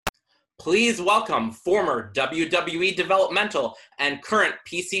Please welcome former WWE Developmental and current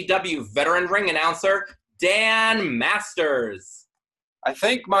PCW veteran ring announcer, Dan Masters. I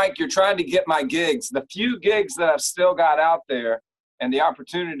think, Mike, you're trying to get my gigs. The few gigs that I've still got out there and the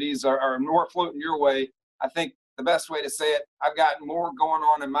opportunities are more floating your way. I think the best way to say it, I've got more going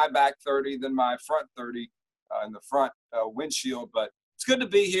on in my back 30 than my front 30 in the front windshield. But it's good to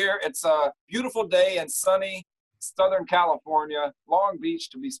be here. It's a beautiful day in sunny Southern California, Long Beach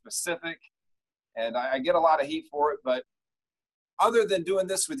to be specific. And I get a lot of heat for it. But other than doing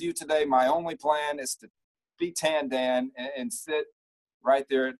this with you today, my only plan is to be Tan Dan and sit right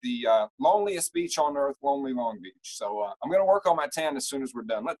there at the loneliest beach on earth, Lonely Long Beach. So I'm going to work on my tan as soon as we're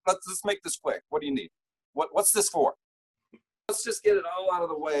done. Let's make this quick. What do you need? What's this for? Let's just get it all out of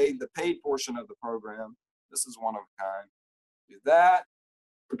the way, the paid portion of the program. This is one of a kind. Do that.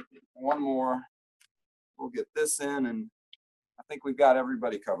 One more. We'll get this in, and I think we've got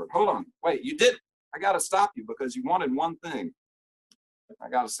everybody covered. Hold on. Wait, you did. I got to stop you because you wanted one thing. I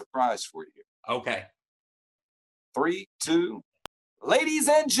got a surprise for you here. Okay. 3, 2. Ladies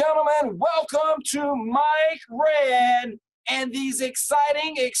and gentlemen, welcome to Mike Rand and these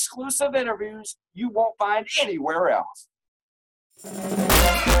exciting exclusive interviews you won't find anywhere else.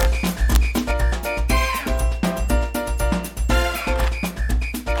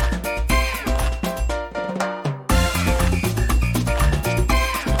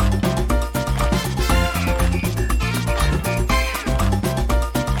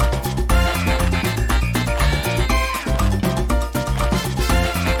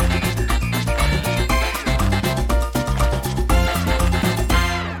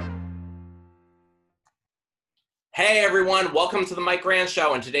 Hey everyone, welcome to the Mike Rand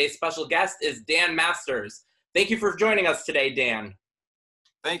Show, and today's special guest is Dan Masters. Thank you for joining us today, Dan.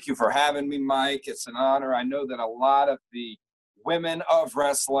 Thank you for having me, Mike. It's an honor. I know that a lot of the women of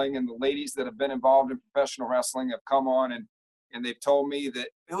wrestling and the ladies that have been involved in professional wrestling have come on and they've told me that,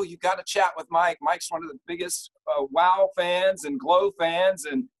 oh, you got to chat with Mike. Mike's one of the biggest WOW fans and Glow fans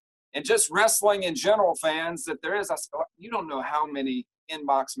and just wrestling in general fans that there is. I said, you don't know how many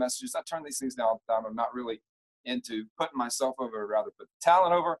inbox messages. I turn these things down all the time. I'm not really into putting myself over, rather put the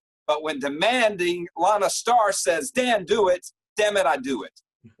talent over. But when demanding Lana Starr says, Dan, do it, damn it, I do it.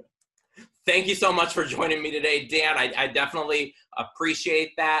 Thank you so much for joining me today, Dan. I definitely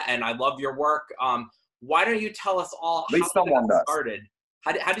appreciate that, and I love your work. Why don't you tell us all how you got started?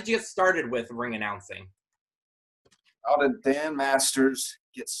 How did you get started with ring announcing? How did Dan Masters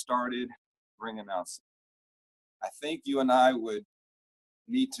get started ring announcing? I think you and I would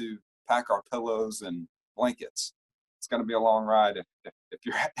need to pack our pillows and blankets. It's going to be a long ride if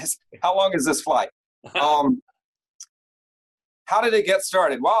you're. How long is this flight? How did it get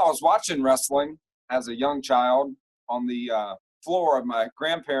started? Well, I was watching wrestling as a young child on the floor of my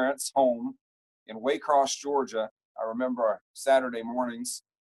grandparents' home in Waycross, Georgia. I remember Saturday mornings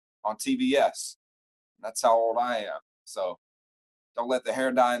on TBS. That's how old I am. So don't let the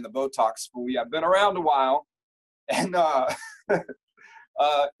hair dye and the Botox fool you. I've been around a while. And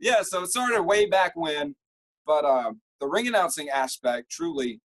yeah, so it started way back when. But the ring announcing aspect,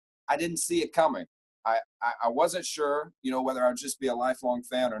 truly, I didn't see it coming. I wasn't sure, whether I'd just be a lifelong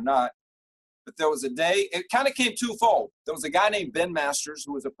fan or not. But there was a day, it kind of came twofold. There was a guy named Ben Masters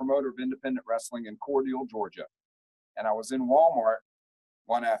who was a promoter of independent wrestling in Cordele, Georgia. And I was in Walmart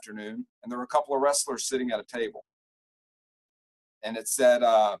one afternoon, and there were a couple of wrestlers sitting at a table. And it said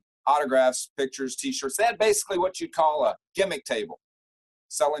autographs, pictures, T-shirts. They had basically what you'd call a gimmick table,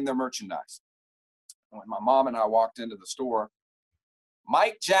 selling their merchandise. When my mom and I walked into the store,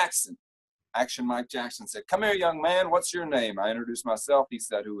 Mike Jackson, Action Mike Jackson, said, "Come here, young man, what's your name?" I introduced myself. He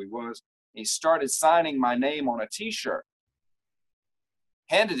said who he was. He started signing my name on a T-shirt,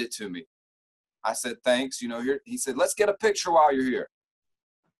 handed it to me. I said, "Thanks." Here. He said, "Let's get a picture while you're here."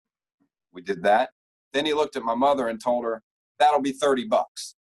 We did that. Then he looked at my mother and told her, "That'll be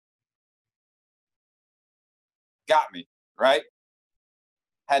 $30. Got me, right?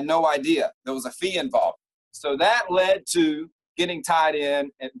 Had no idea there was a fee involved. So that led to getting tied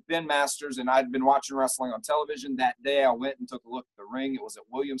in at Ben Masters, and I'd been watching wrestling on television. That day I went and took a look at the ring. It was at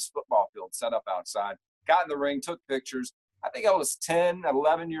Williams football field set up outside. Got in the ring, took pictures. I think I was 10,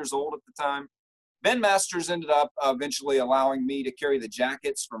 11 years old at the time. Ben Masters ended up eventually allowing me to carry the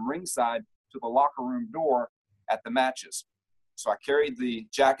jackets from ringside to the locker room door at the matches. So I carried the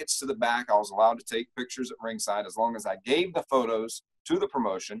jackets to the back. I was allowed to take pictures at ringside as long as I gave the photos to the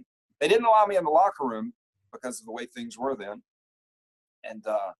promotion. They didn't allow me in the locker room because of the way things were then. And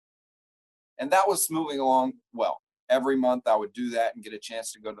that was moving along well. Every month I would do that and get a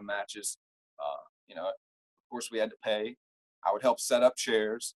chance to go to the matches. Of course we had to pay. I would help set up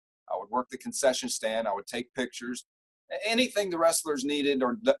chairs. I would work the concession stand. I would take pictures. Anything the wrestlers needed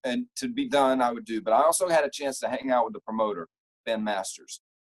and to be done, I would do. But I also had a chance to hang out with the promoter, Ben Masters.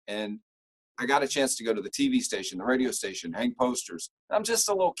 And I got a chance to go to the TV station, the radio station, hang posters. I'm just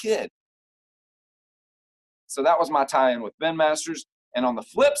a little kid. So that was my tie-in with Ben Masters. And on the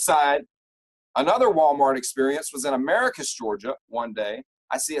flip side, another Walmart experience was in Americus, Georgia. One day,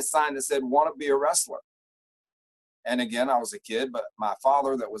 I see a sign that said, "Want to be a wrestler." And again, I was a kid, but my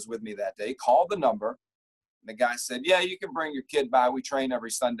father that was with me that day called the number. And the guy said, "Yeah, you can bring your kid by. We train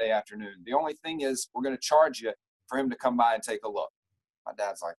every Sunday afternoon. The only thing is we're going to charge you for him to come by and take a look." My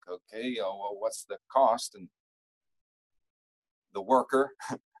dad's like, "Okay, well, what's the cost?" And the worker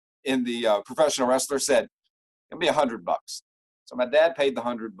in the professional wrestler said, "It'll be $100." So my dad paid the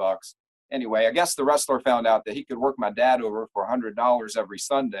 $100. Anyway, I guess the wrestler found out that he could work my dad over for $100 every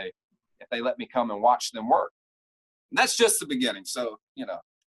Sunday if they let me come and watch them work. And that's just the beginning. So,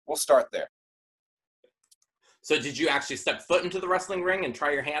 we'll start there. So did you actually step foot into the wrestling ring and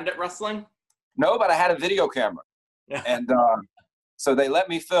try your hand at wrestling? No, but I had a video camera. And so they let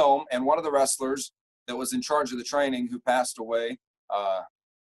me film. And one of the wrestlers that was in charge of the training, who passed away,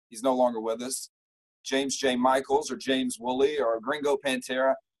 he's no longer with us, James J. Michaels or James Woolley or Gringo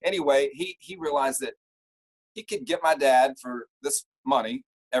Pantera. Anyway, he realized that he could get my dad for this money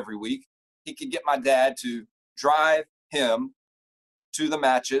every week. He could get my dad to drive him to the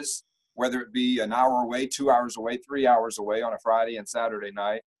matches, whether it be an hour away, 2 hours away, 3 hours away on a Friday and Saturday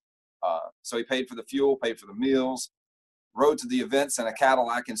night. So he paid for the fuel, paid for the meals, rode to the events in a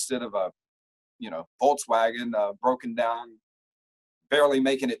Cadillac instead of a, Volkswagen, broken down, barely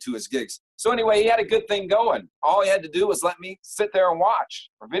making it to his gigs. So anyway, he had a good thing going. All he had to do was let me sit there and watch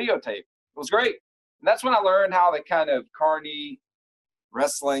or videotape. It was great. And that's when I learned how the kind of carny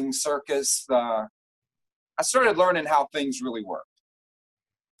wrestling circus, I started learning how things really work.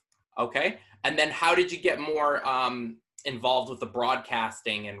 Okay. And then how did you get more involved with the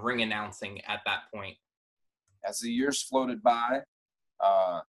broadcasting and ring announcing at that point? As the years floated by,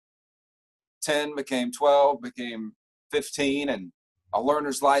 10 became 12, became 15, and a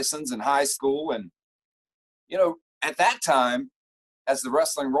learner's license in high school. And, at that time, as the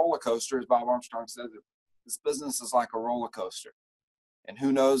wrestling roller coaster, as Bob Armstrong said, this business is like a roller coaster. And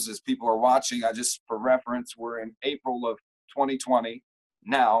who knows, as people are watching, for reference, we're in April of 2020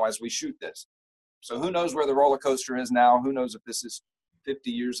 now as we shoot this. So who knows where the roller coaster is now? Who knows if this is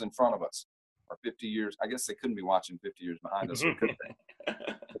 50 years in front of us or 50 years? I guess they couldn't be watching 50 years behind us. Or could they?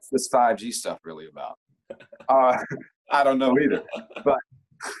 What's this 5G stuff really about? I don't know either. But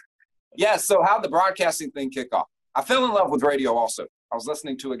yeah, so how'd the broadcasting thing kick off? I fell in love with radio also. I was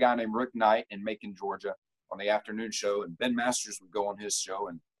listening to a guy named Rick Knight in Macon, Georgia on the afternoon show, and Ben Masters would go on his show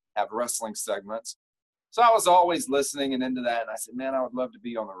and have wrestling segments. So I was always listening and into that. And I said, man, I would love to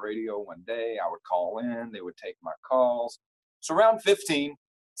be on the radio one day. I would call in. They would take my calls. So around 15,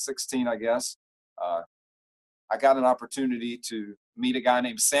 16, I guess, I got an opportunity to meet a guy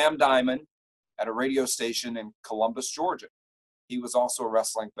named Sam Diamond at a radio station in Columbus, Georgia. He was also a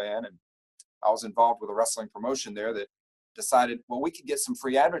wrestling fan, and I was involved with a wrestling promotion there that decided, well, we could get some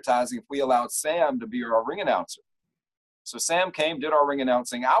free advertising if we allowed Sam to be our ring announcer. So Sam came, did our ring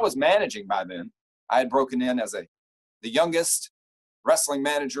announcing. I was managing by then. I had broken in as the youngest wrestling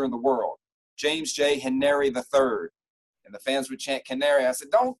manager in the world, James J. Henry III. And the fans would chant Canary. I said,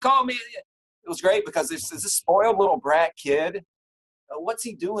 don't call me. It was great because this spoiled little brat kid. What's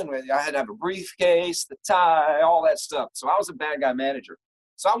he doing with it? I had to have a briefcase, the tie, all that stuff. So I was a bad guy manager.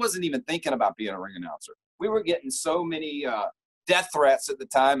 So I wasn't even thinking about being a ring announcer. We were getting so many death threats at the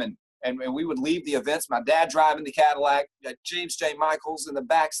time, and we would leave the events. My dad driving the Cadillac, James J. Michaels in the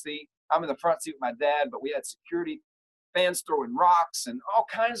back seat. I'm in the front seat with my dad, but we had security, fans throwing rocks and all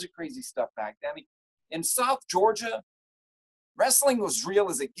kinds of crazy stuff back then. I mean, in South Georgia, wrestling was real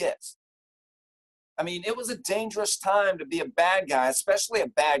as it gets. I mean, it was a dangerous time to be a bad guy, especially a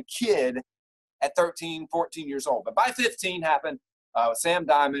bad kid at 13, 14 years old. But by 15 happened, Sam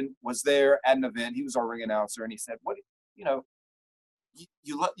Diamond was there at an event. He was our ring announcer, and he said, "What, you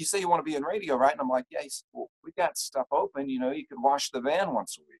say you want to be in radio, right?" And I'm like, "Yeah." He said, "Well, we've got stuff open. You could wash the van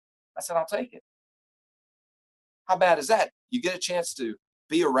once a week." I said, "I'll take it." How bad is that? You get a chance to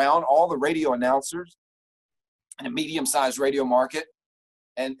be around all the radio announcers in a medium-sized radio market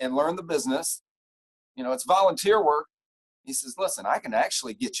and learn the business. It's volunteer work. He says, "Listen, I can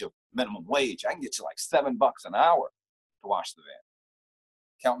actually get you minimum wage. I can get you like $7 an hour to wash the van.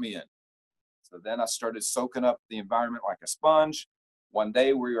 Count me in." So then I started soaking up the environment like a sponge. One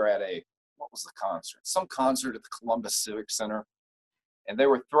day we were at what was the concert? Some concert at the Columbus Civic Center. And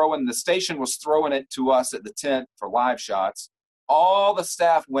the station was throwing it to us at the tent for live shots All the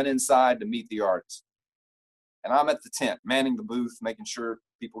staff went inside to meet the artist. And I'm at the tent, manning the booth, making sure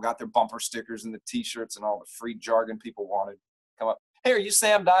people got their bumper stickers and the T-shirts and all the free jargon people wanted. Come up, hey, are you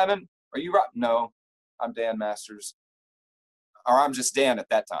Sam Diamond? Are you Rob? No, I'm Dan Masters. Or I'm just Dan at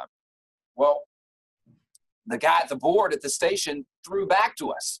that time. Well, the guy at the board at the station threw back to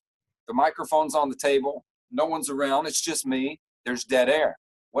us. The microphone's on the table. No one's around. It's just me. There's dead air.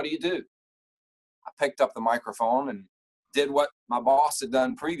 What do? I picked up the microphone and did what my boss had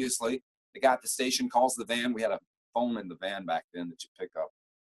done previously. The guy at the station calls the van. We had a phone in the van back then that you pick up,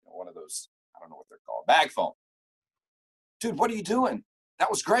 one of those, I don't know what they're called, bag phone. Dude, what are you doing? That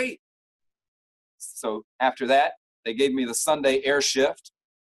was great. So after that, they gave me the Sunday air shift,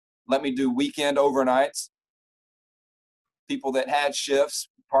 let me do weekend overnights. People that had shifts,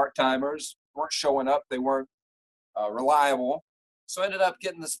 part-timers, weren't showing up. They weren't reliable. So I ended up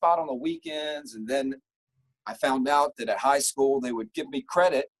getting the spot on the weekends. And then I found out that at high school, they would give me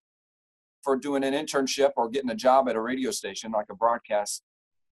credit for doing an internship or getting a job at a radio station, like a broadcast.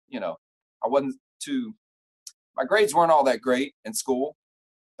 My grades weren't all that great in school,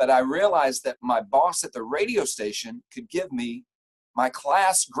 but I realized that my boss at the radio station could give me my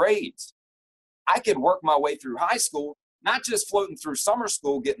class grades. I could work my way through high school, not just floating through summer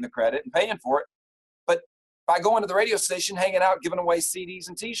school, getting the credit and paying for it, but by going to the radio station, hanging out, giving away CDs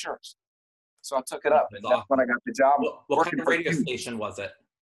and T-shirts. So I took it up, and that's when I got the job. What kind of radio station was it?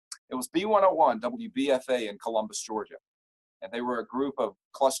 It was B101, WBFA in Columbus, Georgia. And they were a group of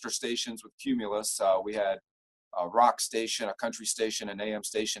cluster stations with Cumulus. We had a rock station, a country station, an AM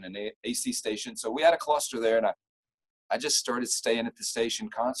station, an AC station. So we had a cluster there, and I just started staying at the station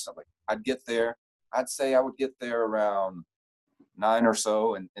constantly. I'd say I would get there around 9 or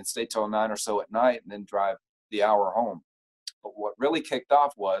so and stay till 9 or so at night and then drive the hour home. But what really kicked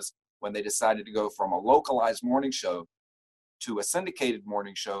off was when they decided to go from a localized morning show to a syndicated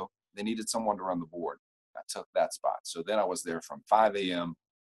morning show. They needed someone to run the board. I took that spot. So then I was there from 5 a.m.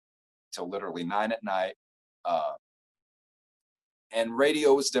 till literally 9 at night. And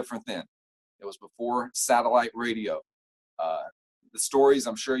radio was different then. It was before satellite radio. The stories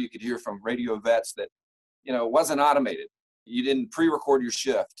I'm sure you could hear from radio vets that, it wasn't automated. You didn't pre-record your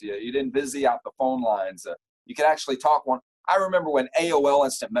shift. You didn't busy out the phone lines. You could actually talk one. I remember when AOL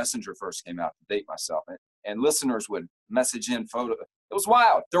Instant Messenger first came out, to date myself, and listeners would message in photo. It was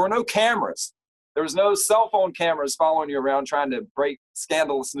wild. There were no cameras. There was no cell phone cameras following you around trying to break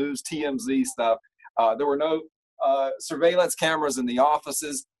scandalous news, TMZ stuff. There were no surveillance cameras in the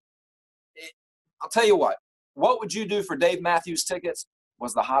offices. I'll tell you what would you do for Dave Matthews tickets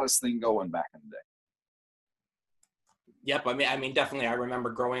was the hottest thing going back in the day. Yep. I mean, definitely. I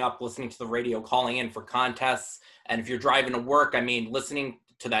remember growing up listening to the radio, calling in for contests. And if you're driving to work, listening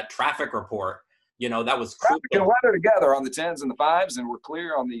to that traffic report, that was crucial. Traffic and weather together on the 10s and the 5s, and we're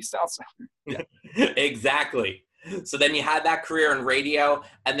clear on the south side. Yeah. Exactly. So then you had that career in radio,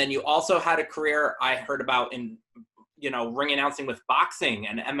 and then you also had a career I heard about in, ring announcing with boxing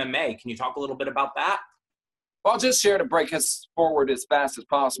and MMA. Can you talk a little bit about that? Well, I'll just share to break us forward as fast as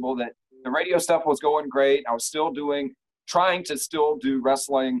possible that the radio stuff was going great. I was still trying to still do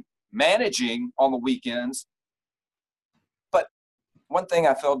wrestling, managing on the weekends. But one thing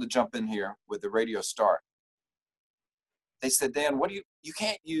I failed to jump in here with the radio start. They said, Dan, you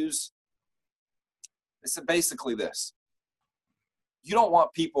can't use, they said basically this. You don't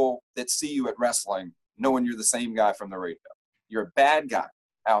want people that see you at wrestling knowing you're the same guy from the radio. You're a bad guy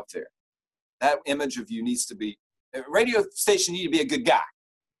out there. That image of you needs to be, a radio station, you need to be a good guy.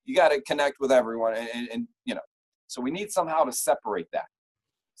 You got to connect with everyone and so we need somehow to separate that.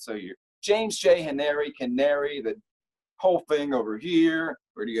 So you're James J. Canary, the whole thing over here,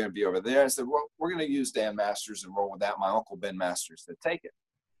 or are you going to be over there? I said, well, we're going to use Dan Masters and roll with that. My uncle Ben Masters said, take it.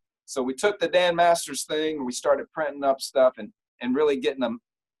 So we took the Dan Masters thing and we started printing up stuff and really getting them.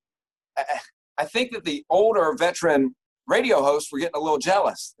 I think that the older veteran radio hosts were getting a little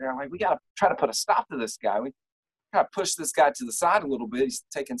jealous. They're like, we got to try to put a stop to this guy. We got to push this guy to the side a little bit. He's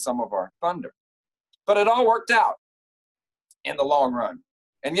taking some of our thunder. But it all worked out in the long run.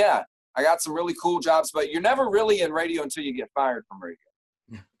 And yeah, I got some really cool jobs, but you're never really in radio until you get fired from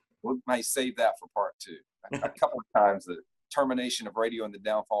radio. We might save that for part 2. A couple of times, the termination of radio and the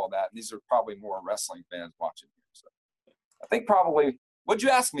downfall of that. And these are probably more wrestling fans watching here. So I think probably, what'd you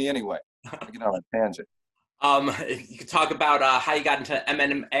ask me anyway? I get on a tangent. You could talk about how you got into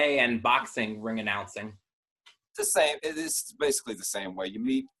MMA and boxing ring announcing. The same. It is basically the same way. You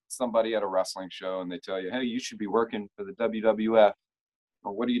meet somebody at a wrestling show and they tell you, hey, you should be working for the WWF.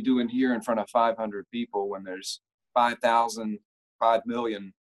 Well, what are you doing here in front of 500 people when there's 5,000, 5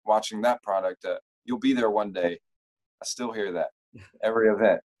 million watching that product? You'll be there one day. I still hear that. every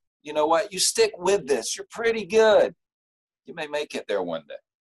event. You know what? You stick with this. You're pretty good. You may make it there one day.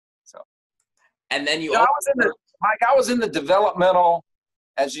 So, and then I was in the developmental,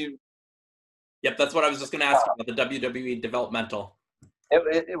 as you. Yep, that's what I was just going to ask about, the WWE developmental.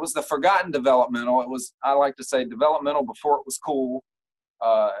 It was the forgotten developmental. It was, I like to say, developmental before it was cool.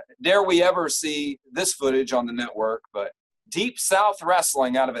 Dare we ever see this footage on the network, but Deep South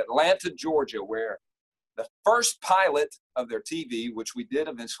Wrestling out of Atlanta, Georgia, where the first pilot of their TV, which we did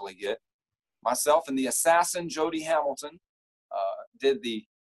eventually get, myself and the assassin Jody Hamilton did the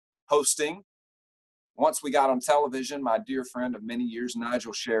hosting. Once we got on television, my dear friend of many years,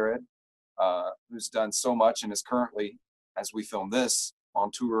 Nigel Sherrod, who's done so much and is currently, as we film this, on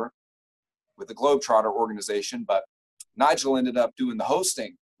tour with the Globetrotter organization. But Nigel ended up doing the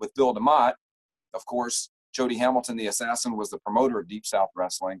hosting with Bill DeMott. Of course, Jody Hamilton, the assassin, was the promoter of Deep South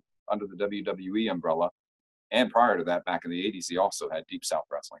Wrestling under the WWE umbrella. And prior to that, back in the 80s, he also had Deep South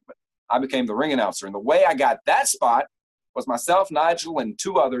Wrestling. But I became the ring announcer. And the way I got that spot was myself, Nigel, and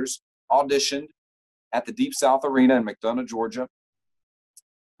two others auditioned at the Deep South Arena in McDonough, Georgia.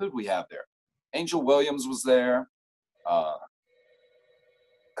 Who'd we have there? Angel Williams was there.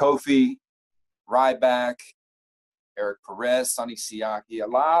 Kofi, Ryback, Eric Perez, Sonny Siaki, a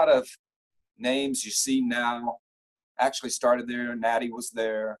lot of names you see now actually started there. Natty was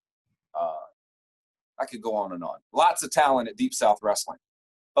there. I could go on and on. Lots of talent at Deep South Wrestling.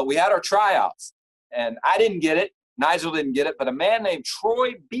 But we had our tryouts, and I didn't get it. Nigel didn't get it, but a man named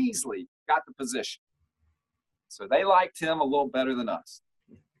Troy Beasley got the position. So they liked him a little better than us.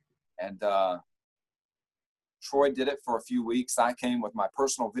 And Troy did it for a few weeks. I came with my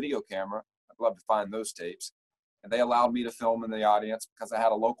personal video camera. I'd love to find those tapes. And they allowed me to film in the audience because I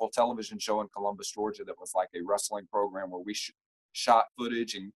had a local television show in Columbus, Georgia that was like a wrestling program where we shot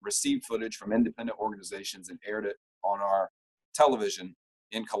footage and received footage from independent organizations and aired it on our television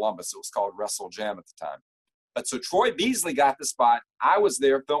in Columbus. It was called Wrestle Jam at the time. But so Troy Beasley got the spot. I was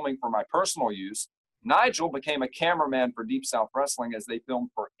there filming for my personal use. Nigel became a cameraman for Deep South Wrestling as they filmed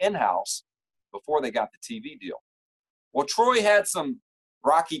for in-house before they got the TV deal. Well, Troy had some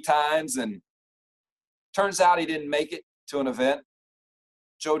rocky times, and turns out he didn't make it to an event.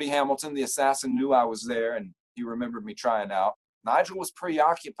 Jody Hamilton, the assassin, knew I was there, and he remembered me trying out. Nigel was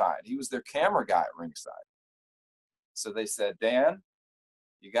preoccupied. He was their camera guy at ringside. So they said, Dan,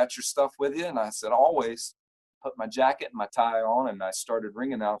 you got your stuff with you? And I said, always. Put my jacket and my tie on, and I started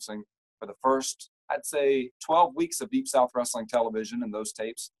ring announcing for the first, I'd say, 12 weeks of Deep South Wrestling television, and those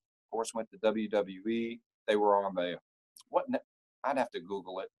tapes, of course, went to WWE. They were on the, I'd have to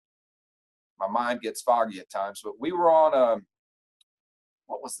Google it. My mind gets foggy at times, but we were on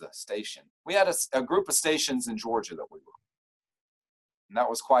what was the station? We had a group of stations in Georgia that we were on. And that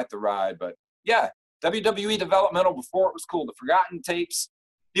was quite the ride. But yeah, WWE developmental before it was cool. The forgotten tapes.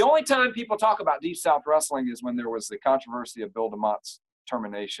 The only time people talk about Deep South Wrestling is when there was the controversy of Bill DeMott's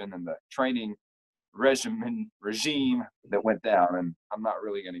termination and the training regime that went down. And I'm not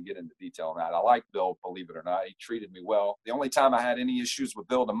really going to get into detail on that. I like Bill, believe it or not. He treated me well. The only time I had any issues with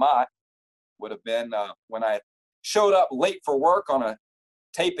Bill DeMott would have been when I showed up late for work on a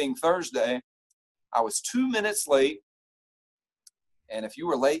taping Thursday. I was 2 minutes late. And if you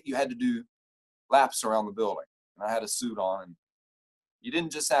were late, you had to do laps around the building. And I had a suit on. And you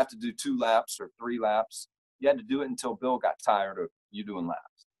didn't just have to do 2 laps or 3 laps. You had to do it until Bill got tired of you doing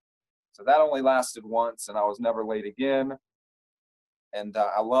laps. So that only lasted once, and I was never late again. And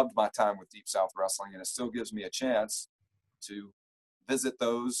I loved my time with Deep South Wrestling, and it still gives me a chance to visit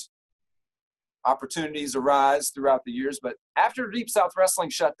those. Opportunities arise throughout the years. But after Deep South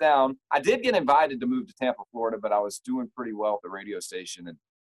Wrestling shut down, I did get invited to move to Tampa, Florida, but I was doing pretty well at the radio station, and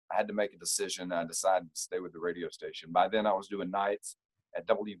I had to make a decision. I decided to stay with the radio station. By then, I was doing nights at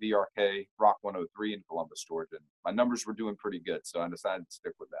WVRK Rock 103 in Columbus, Georgia. My numbers were doing pretty good, so I decided to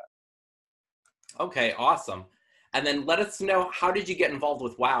stick with that. Okay, awesome. And then let us know, how did you get involved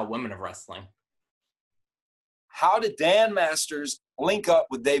with WOW, Women of Wrestling? How did Dan Masters link up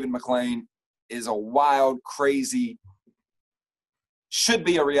with David McLean is a wild, crazy, should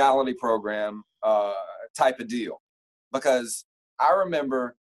be a reality program type of deal. Because I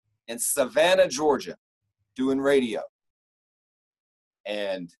remember in Savannah, Georgia, doing radio.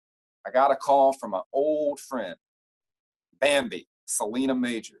 And I got a call from an old friend, Bambi, Selena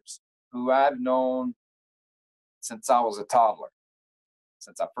Majors, who I've known since I was a toddler,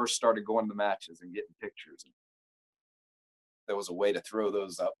 since I first started going to matches and getting pictures. And there was a way to throw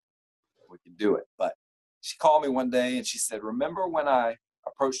those up, we could do it. But she called me one day and she said, remember when I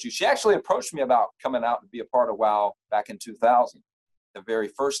approached you? She actually approached me about coming out to be a part of WOW back in 2000, the very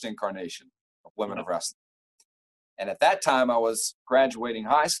first incarnation of Women of Wrestling. And at that time, I was graduating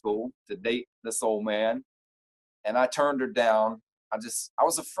high school to date this old man. And I turned her down. I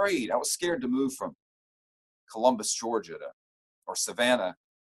was afraid. I was scared to move from Columbus, Georgia or Savannah.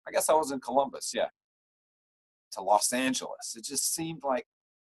 I guess I was in Columbus, yeah, to Los Angeles. It just seemed like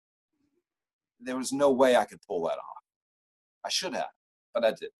there was no way I could pull that off. I should have, but I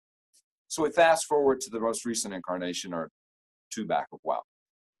didn't. So we fast forward to the most recent incarnation, or two back of WoW.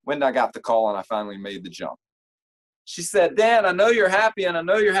 When I got the call and I finally made the jump. She said, Dan, I know you're happy and I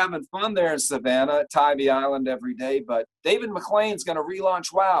know you're having fun there in Savannah at Tybee Island every day, but David McLean's going to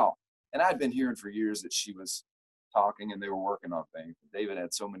relaunch WoW. And I'd been hearing for years that she was talking and they were working on things. David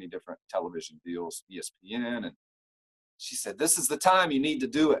had so many different television deals, ESPN, and she said, this is the time you need to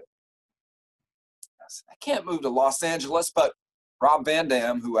do it. I said, I can't move to Los Angeles, but Rob Van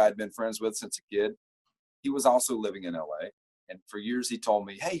Dam, who I'd been friends with since a kid, he was also living in LA. And for years he told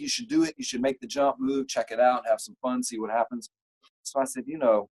me, hey, you should do it. You should make the jump, move, check it out, have some fun, see what happens. So I said,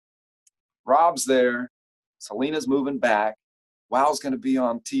 Rob's there. Selena's moving back. WoW's going to be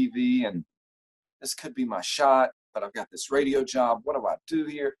on TV, and this could be my shot, but I've got this radio job. What do I do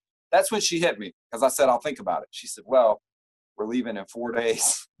here? That's when she hit me, because I said, I'll think about it. She said, well, we're leaving in 4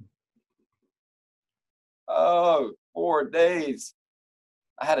 days. Oh, 4 days.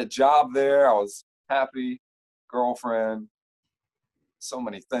 I had a job there. I was happy, girlfriend, so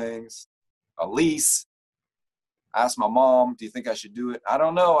many things, a lease. I asked my mom, do you think I should do it? I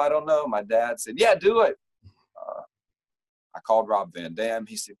don't know. My dad said, yeah, do it. I called Rob Van Dam.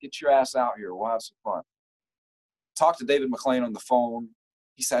 He said, get your ass out here. We'll have some fun. Talked to David McLean on the phone.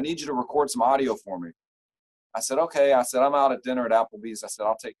 He said, I need you to record some audio for me. I said, okay. I said, I'm out at dinner at Applebee's. I said,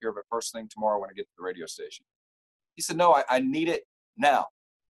 I'll take care of it first thing tomorrow when I get to the radio station. He said, no, I need it now.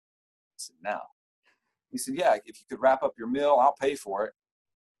 I said, now? He said, yeah, if you could wrap up your meal, I'll pay for it.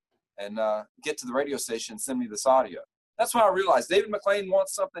 And get to the radio station and send me this audio. That's when I realized David McLean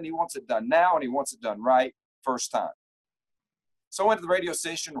wants something. He wants it done now, and he wants it done right first time. So I went to the radio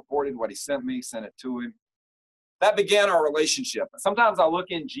station, recorded what he sent me, sent it to him. That began our relationship. Sometimes I look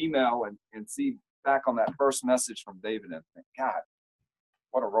in Gmail and see back on that first message from David and think, God,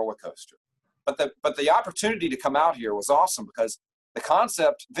 what a roller coaster. But the opportunity to come out here was awesome, because the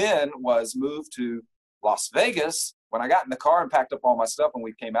concept then was moved to Las Vegas. When I got in the car and packed up all my stuff and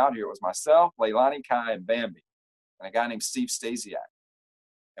we came out here, it was myself, Leilani Kai, and Bambi, and a guy named Steve Stasiak.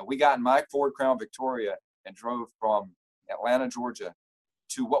 And we got in my Ford Crown Victoria and drove from Atlanta, Georgia,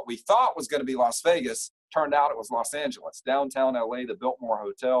 to what we thought was going to be Las Vegas. Turned out it was Los Angeles, downtown LA, the Biltmore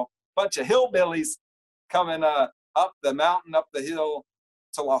Hotel. Bunch of hillbillies coming up the mountain, up the hill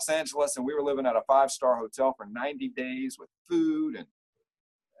to Los Angeles, and we were living at a 5-star hotel for 90 days with food and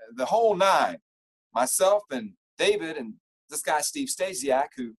the whole nine. Myself and David and this guy, Steve Stasiak,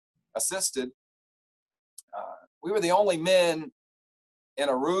 who assisted, we were the only men in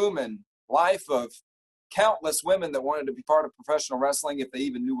a room and life of countless women that wanted to be part of professional wrestling if they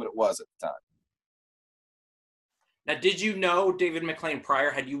even knew what it was at the time. Now, did you know David McLean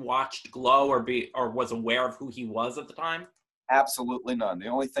prior? Had you watched Glow or was aware of who he was at the time? Absolutely none. The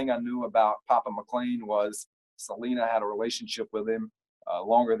only thing I knew about Papa McLean was Selena had a relationship with him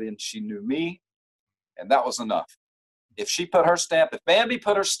longer than she knew me, and that was enough. If Bambi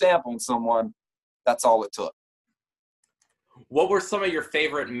put her stamp on someone, that's all it took. What were some of your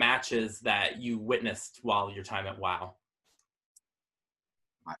favorite matches that you witnessed while your time at WoW?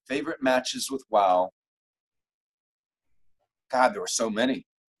 My favorite matches with WoW, God, there were so many.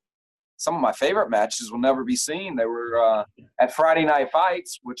 Some of my favorite matches will never be seen. They were at Friday Night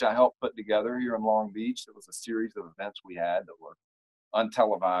Fights, which I helped put together here in Long Beach. There was a series of events we had that were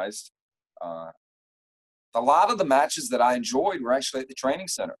untelevised. A lot of the matches that I enjoyed were actually at the training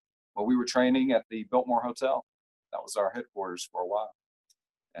center. Well, we were training at the Biltmore Hotel. That was our headquarters for a while.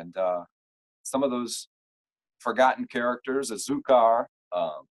 And some of those forgotten characters, Azukar,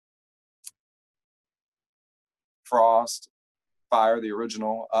 Frost, Fire, the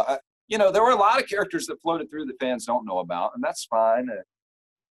original. There were a lot of characters that floated through that fans don't know about, and that's fine.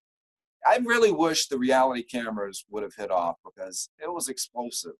 I really wish the reality cameras would have hit off, because it was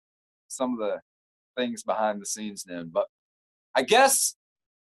explosive, some of the things behind the scenes then. But I guess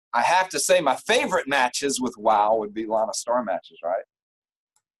I have to say my favorite matches with WoW would be Lana Star matches, right?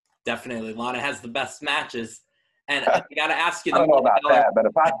 Definitely. Lana has the best matches. And I got to ask you. I don't know about that, but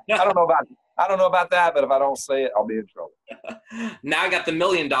I don't know about that, but if I don't say it, I'll be in trouble. Now I got the $1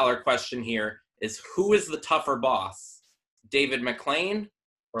 million question here is, who is the tougher boss? David McLean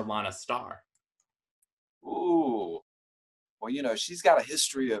or Lana Star? Ooh. Well, she's got a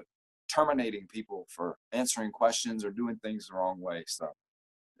history of terminating people for answering questions or doing things the wrong way. So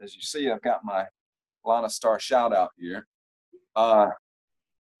as you see, I've got my Lana Star shout out here. I'll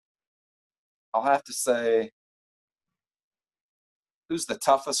have to say, who's the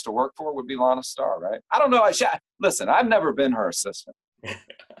toughest to work for would be Lana Star, right? I don't know. Listen, I've never been her assistant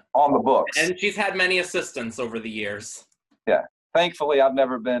on the books. And she's had many assistants over the years. Yeah. Thankfully, I've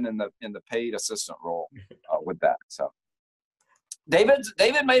never been in the paid assistant role with that. So David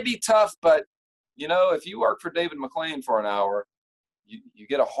may be tough, but you know, if you work for David McLean for an hour, you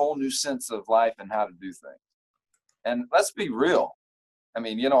get a whole new sense of life and how to do things. And let's be real. I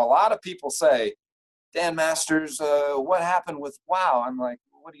mean, you know, a lot of people say, Dan Masters, what happened with WOW? I'm like,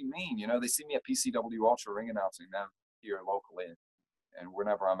 what do you mean? You know, they see me at PCW Ultra ring announcing now here locally and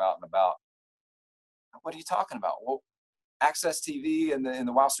whenever I'm out and about. What are you talking about? Well, Access TV and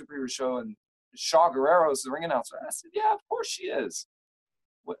the WOW Superhero Show, and Shaw Guerrero's the ring announcer. I said, yeah, of course she is.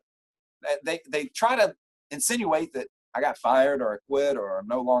 What, they try to insinuate that I got fired or I quit or I'm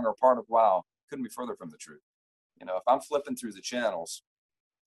no longer a part of WOW. Couldn't be further from the truth. You know, if I'm flipping through the channels,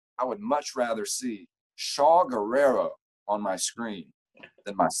 I would much rather see Shaw Guerrero on my screen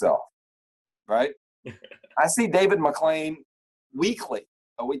than myself, right? I see David McLean weekly.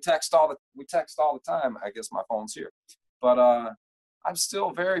 We text all the time. I guess my phone's here, but I'm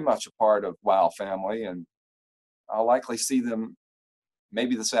still very much a part of WOW family, and I'll likely see them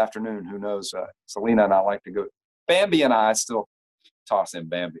maybe this afternoon. Who knows? Selena and I like to go. Bambi and I still toss in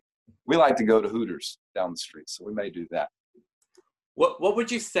Bambi. We like to go to Hooters down the street, so we may do that. What would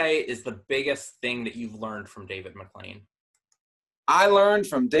you say is the biggest thing that you've learned from David McLean? I learned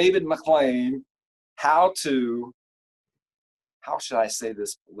from David McLean how should I say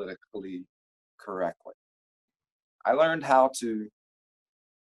this politically correctly? I learned how to,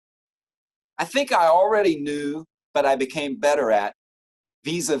 I think I already knew, but I became better at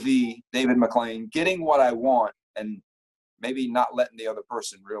vis-a-vis David McLean, getting what I want and maybe not letting the other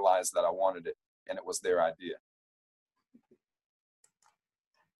person realize that I wanted it and it was their idea.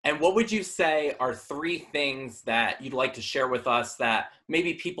 And what would you say are 3 things that you'd like to share with us that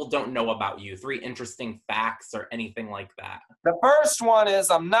maybe people don't know about you? 3 interesting facts or anything like that. The first one is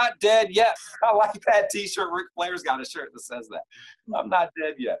I'm not dead yet. I like that t-shirt. Ric Flair's got a shirt that says that. I'm not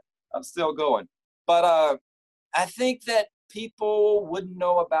dead yet. I'm still going. But I think that people wouldn't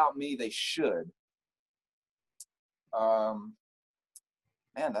know about me. They should. Man,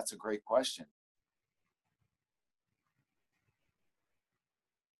 that's a great question.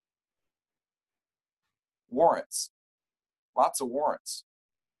 Warrants. Lots of warrants.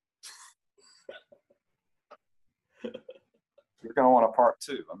 You're going to want a part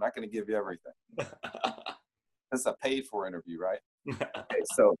 2. I'm not going to give you everything. This is a paid for interview, right? Okay,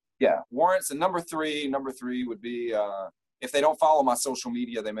 so yeah, warrants. And number three would be, if they don't follow my social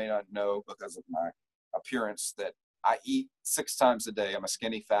media, they may not know because of my appearance that I eat 6 times a day. I'm a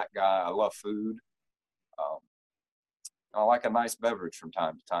skinny fat guy. I love food. I like a nice beverage from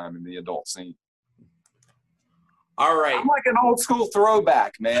time to time in the adult scene. All right. I'm like an old school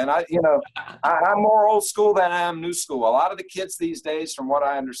throwback, man. I'm more old school than I am new school. A lot of the kids these days, from what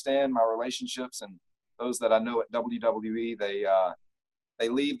I understand, my relationships and those that I know at WWE, they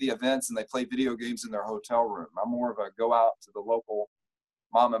leave the events and they play video games in their hotel room. I'm more of a go out to the local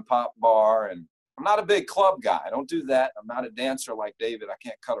mom and pop bar, and I'm not a big club guy. I don't do that. I'm not a dancer like David. I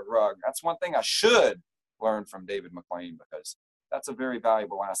can't cut a rug. That's one thing I should learn from David McLean because that's a very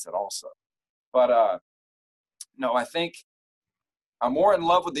valuable asset also. But no, I think I'm more in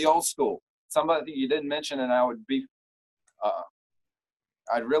love with the old school. Somebody you didn't mention, and I would be,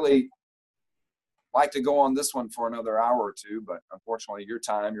 I'd really like to go on this one for another hour or 2, but unfortunately you're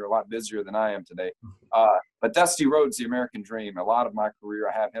a lot busier than I am today. But Dusty Rhodes, the American Dream, a lot of my career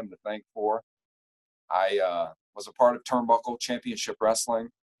I have him to thank for. I was a part of Turnbuckle Championship Wrestling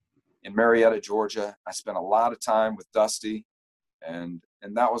in Marietta, Georgia. I spent a lot of time with Dusty, and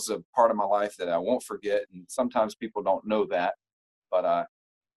that was a part of my life that I won't forget. And sometimes people don't know that, but I'm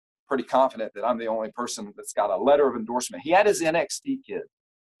pretty confident that I'm the only person that's got a letter of endorsement. He had his NXT kid,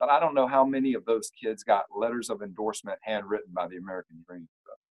 but I don't know how many of those kids got letters of endorsement handwritten by the American Dream.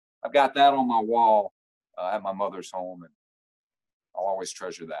 So I've got that on my wall at my mother's home, and I'll always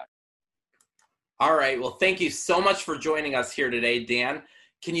treasure that. All right. Well, thank you so much for joining us here today, Dan.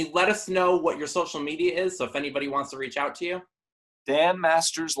 Can you let us know what your social media is, so if anybody wants to reach out to you?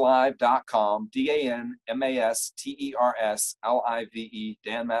 DanMastersLive.com, DanMastersLive,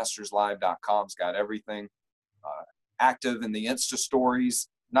 DanMastersLive.com's got everything active in the Insta stories,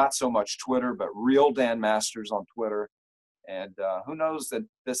 not so much Twitter, but real Dan Masters on Twitter. And who knows at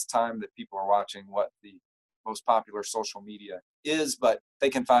this time that people are watching what the most popular social media is, but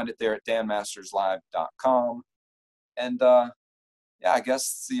they can find it there at DanMastersLive.com. And yeah, I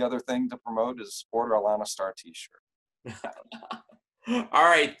guess the other thing to promote is Sport Atlanta Star t-shirt. All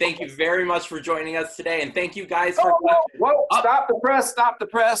right. Thank you very much for joining us today. And thank you guys for Whoa, stop the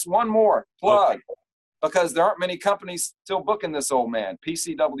press. One more plug. Okay. Because there aren't many companies still booking this old man.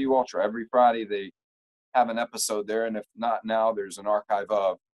 PCW Ultra, every Friday they have an episode there. And if not now, there's an archive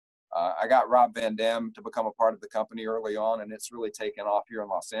of. I got Rob Van Dam to become a part of the company early on, and it's really taken off here in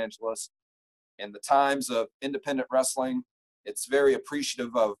Los Angeles. In the times of independent wrestling, it's very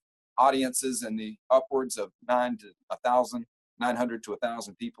appreciative of audiences in the upwards of 900 to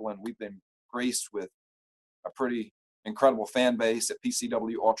 1,000 people, and we've been graced with a pretty incredible fan base. At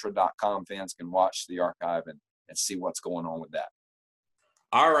PCWUltra.com, fans can watch the archive and see what's going on with that.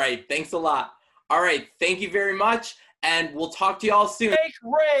 All right. Thanks a lot. All right. Thank you very much, and we'll talk to y'all soon.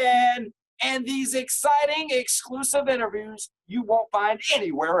 Red and these exciting exclusive interviews you won't find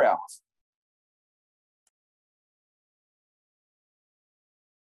anywhere else.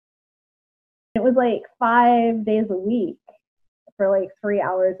 It was like 5 days a week for like 3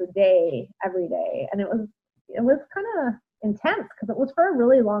 hours a day, every day. And it was kind of intense because it was for a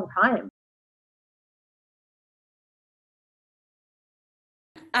really long time.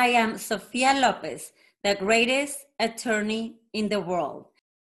 I am Sofia Lopez, the greatest attorney in the world.